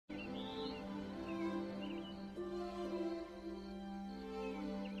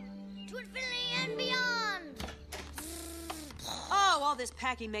infinity and beyond. Oh, all this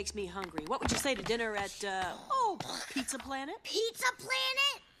packing makes me hungry. What would you say to dinner at, Pizza Planet? Pizza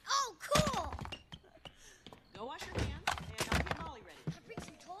Planet? Oh, cool. Go wash your hands, and I'll get Molly ready. Can I bring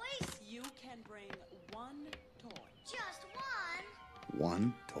some toys? You can bring one toy. Just one?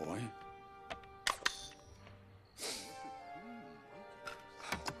 One toy?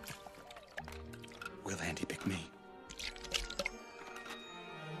 Will Andy pick me?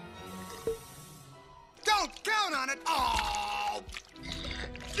 Don't count on it! Oh!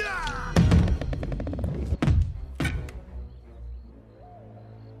 Yeah!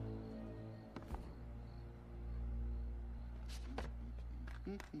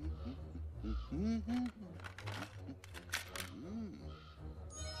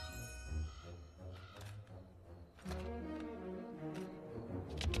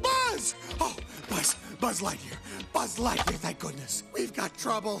 Buzz! Oh, Buzz Lightyear. Buzz Lightyear, thank goodness. We've got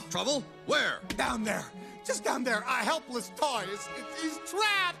trouble. Trouble? Where? Down there. Just down there. A helpless toy. He's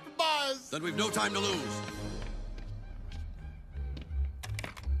trapped, Buzz. Then we've no time to lose.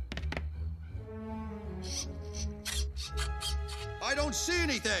 I don't see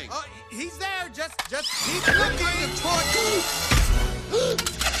anything. He's there. Just keep looking.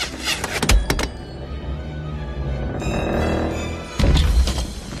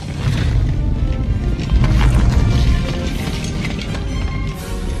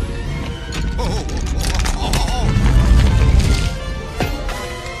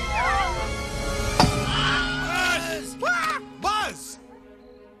 Buzz!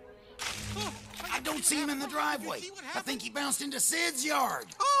 I don't see him in the driveway. I think he bounced into Sid's yard.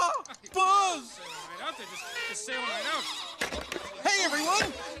 Oh, Buzz! Just sailing right out. Hey,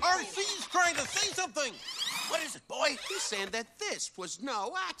 everyone! RC's trying to say something. What is it, boy? He's saying that this was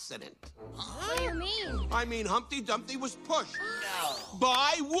no accident. What do you mean? I mean, Humpty Dumpty was pushed No.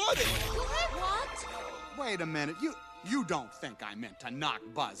 by Woody. What? Wait a minute. You don't think I meant to knock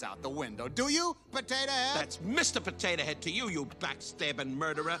Buzz out the window, do you, Potato Head? That's Mr. Potato Head to you, you backstabbing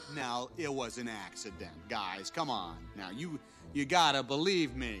murderer. Now, it was an accident, guys. Come on. Now, you gotta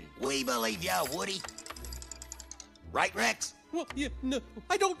believe me. We believe ya, Woody. Right, Rex? Well, no,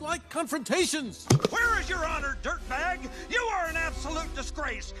 I don't like confrontations. Where is your honor, dirtbag? You are an absolute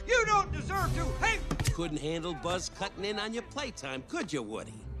disgrace. You don't deserve to hate. Couldn't handle Buzz cutting in on your playtime, could you,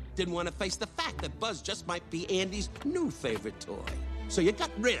 Woody? Didn't want to face the fact that Buzz just might be Andy's new favorite toy. So you got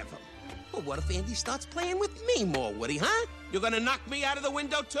rid of him. Well, what if Andy starts playing with me more, Woody, huh? You're gonna knock me out of the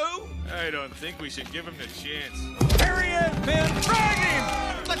window, too? I don't think we should give him the chance. Here he is, Ben. Drag him.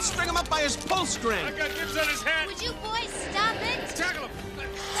 Let's string him up by his pull string. I got dibs on his hat. Would you boys stop it? Tackle him.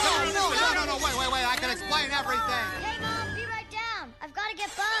 No, wait, I can explain everything. Hey, Mom, be right down. I've got to get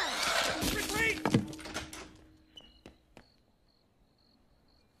Buzz. Retreat.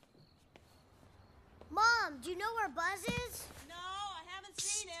 Mom, do you know where Buzz is? No, I haven't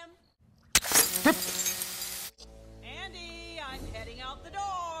seen him. Andy, I'm heading out the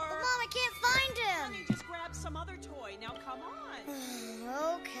door. But, Mom, I can't find Honey, him. just grab some other toy. Now, come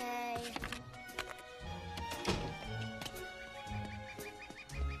on. Okay.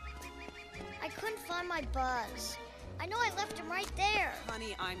 I couldn't find my Buzz. I know I left him right there.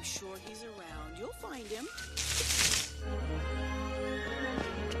 Honey, I'm sure he's around. You'll find him.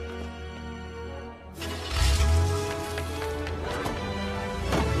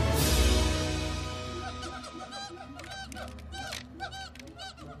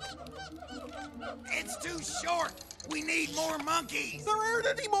 It's too short. We need more monkeys. There aren't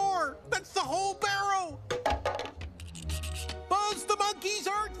any more. That's the whole barrel. Buzz, the monkeys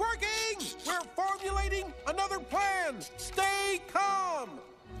aren't working. We're formulating another plan. Stay calm.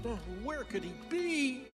 Where could he be?